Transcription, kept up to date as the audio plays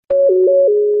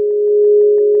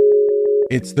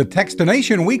It's the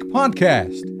Techstination Week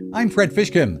podcast. I'm Fred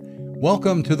Fishkin.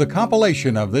 Welcome to the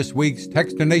compilation of this week's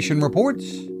Techstination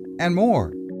reports and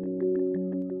more.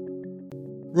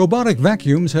 Robotic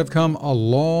vacuums have come a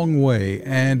long way,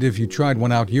 and if you tried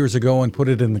one out years ago and put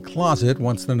it in the closet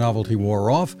once the novelty wore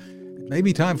off, it may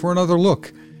be time for another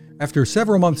look. After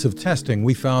several months of testing,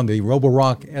 we found the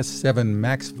Roborock S7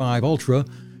 Max 5 Ultra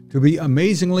to be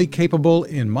amazingly capable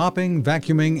in mopping,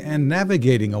 vacuuming, and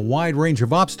navigating a wide range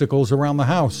of obstacles around the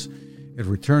house. It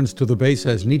returns to the base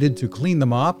as needed to clean the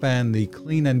mop, and the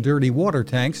clean and dirty water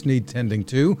tanks need tending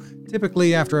to,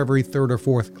 typically after every third or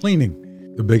fourth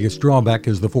cleaning. The biggest drawback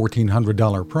is the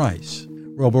 $1,400 price.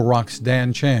 Roborock's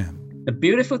Dan Cham. The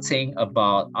beautiful thing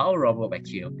about our Robo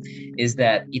Vacuum is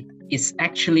that it is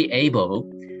actually able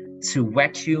to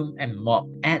vacuum and mop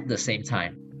at the same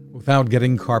time, without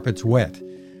getting carpets wet.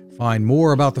 Find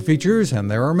more about the features,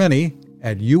 and there are many,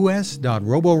 at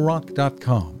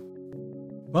us.roborock.com.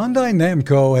 Bandai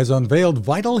Namco has unveiled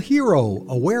Vital Hero,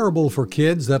 a wearable for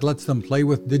kids that lets them play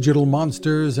with digital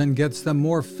monsters and gets them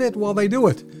more fit while they do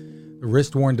it. The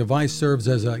wrist-worn device serves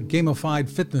as a gamified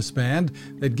fitness band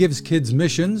that gives kids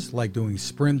missions like doing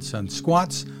sprints and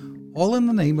squats, all in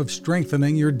the name of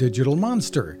strengthening your digital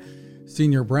monster.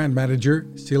 Senior Brand Manager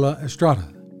Sila Estrada.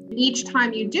 Each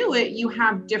time you do it, you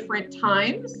have different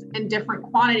times and different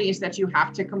quantities that you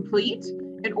have to complete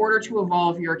in order to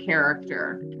evolve your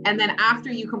character. And then after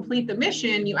you complete the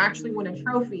mission, you actually win a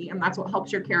trophy, and that's what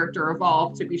helps your character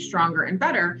evolve to be stronger and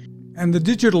better. And the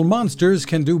digital monsters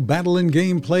can do battle and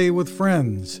gameplay with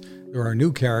friends. There are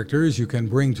new characters you can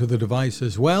bring to the device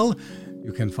as well.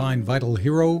 You can find Vital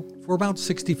Hero for about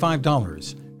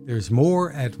 $65. There's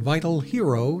more at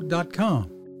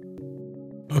vitalhero.com.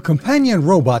 A companion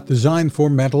robot designed for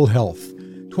mental health.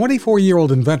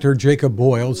 24-year-old inventor Jacob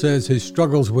Boyle says his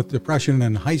struggles with depression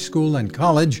in high school and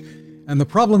college and the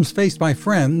problems faced by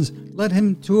friends led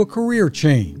him to a career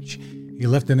change. He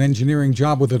left an engineering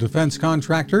job with a defense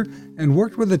contractor and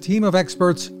worked with a team of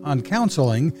experts on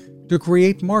counseling to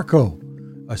create Marco,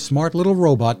 a smart little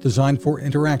robot designed for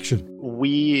interaction.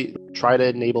 We try to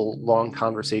enable long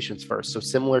conversations first. So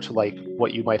similar to like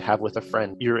what you might have with a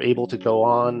friend, you're able to go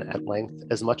on at length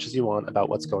as much as you want about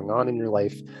what's going on in your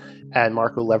life. And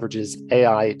Marco leverages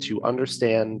AI to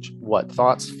understand what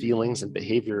thoughts, feelings, and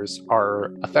behaviors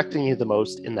are affecting you the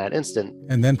most in that instant.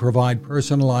 And then provide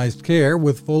personalized care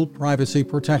with full privacy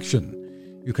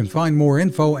protection. You can find more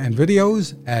info and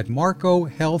videos at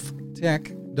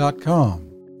marcohealthtech.com.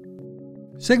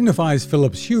 Signify's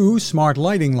Philips Hue smart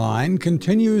lighting line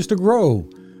continues to grow.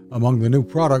 Among the new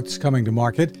products coming to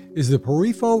market is the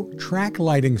Perifo track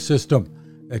lighting system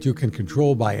that you can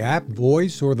control by app,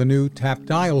 voice, or the new tap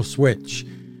dial switch.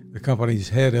 The company's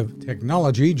head of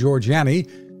technology, George Yanni,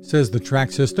 says the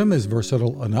track system is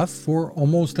versatile enough for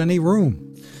almost any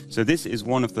room. So this is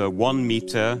one of the 1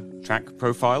 meter track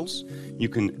profiles. You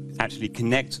can actually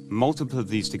connect multiple of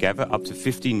these together up to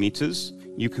 15 meters.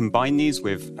 You combine these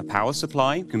with a power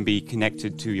supply. It can be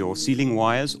connected to your ceiling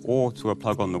wires or to a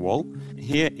plug on the wall.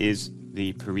 Here is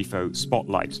the Perifo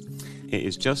Spotlight. It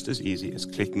is just as easy as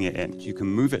clicking it in. You can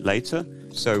move it later.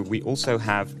 So we also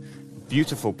have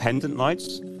beautiful pendant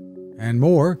lights. And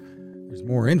more. There's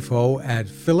more info at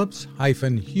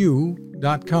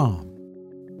philips-hue.com.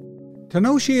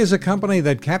 Tenoshi is a company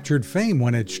that captured fame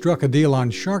when it struck a deal on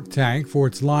Shark Tank for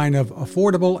its line of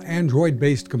affordable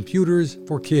Android-based computers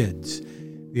for kids.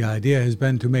 The idea has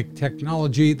been to make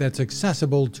technology that's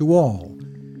accessible to all.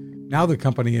 Now the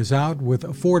company is out with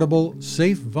affordable,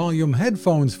 safe volume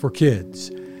headphones for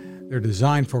kids. They're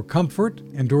designed for comfort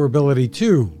and durability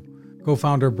too.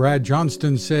 Co-founder Brad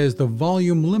Johnston says the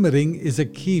volume limiting is a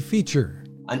key feature.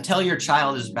 Until your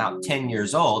child is about 10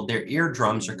 years old, their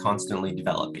eardrums are constantly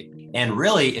developing. And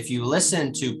really, if you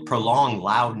listen to prolonged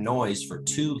loud noise for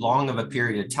too long of a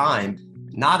period of time,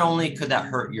 not only could that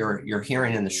hurt your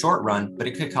hearing in the short run, but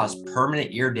it could cause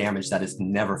permanent ear damage that is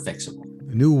never fixable.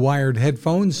 The new wired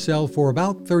headphones sell for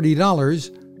about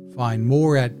 $30. Find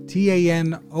more at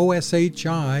tanoshi.com.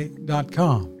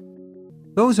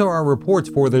 Those are our reports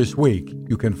for this week.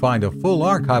 You can find a full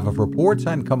archive of reports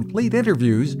and complete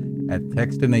interviews at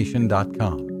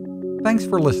techstination.com. Thanks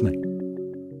for listening.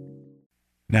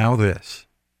 Now this.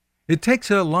 It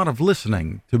takes a lot of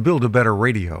listening to build a better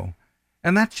radio,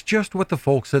 and that's just what the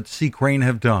folks at C. Crane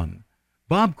have done.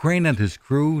 Bob Crane and his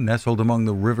crew, nestled among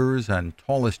the rivers and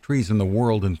tallest trees in the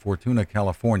world in Fortuna,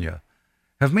 California,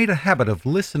 have made a habit of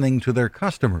listening to their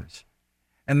customers.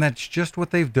 And that's just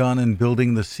what they've done in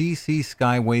building the CC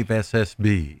Skywave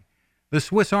SSB, the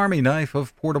Swiss Army knife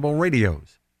of portable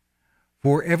radios.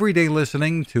 For everyday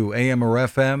listening to AM or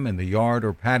FM in the yard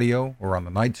or patio or on the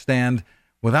nightstand,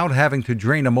 Without having to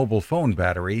drain a mobile phone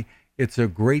battery, it's a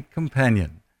great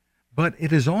companion. But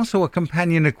it is also a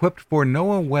companion equipped for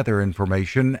NOAA weather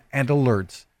information and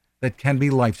alerts that can be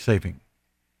life-saving.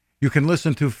 You can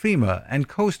listen to FEMA and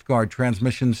Coast Guard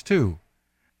transmissions too.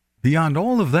 Beyond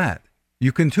all of that,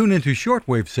 you can tune into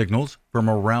shortwave signals from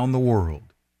around the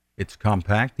world. It's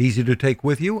compact, easy to take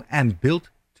with you, and built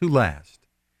to last.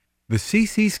 The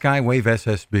CC Skywave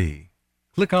SSB.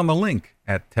 Click on the link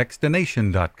at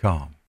Techstination.com.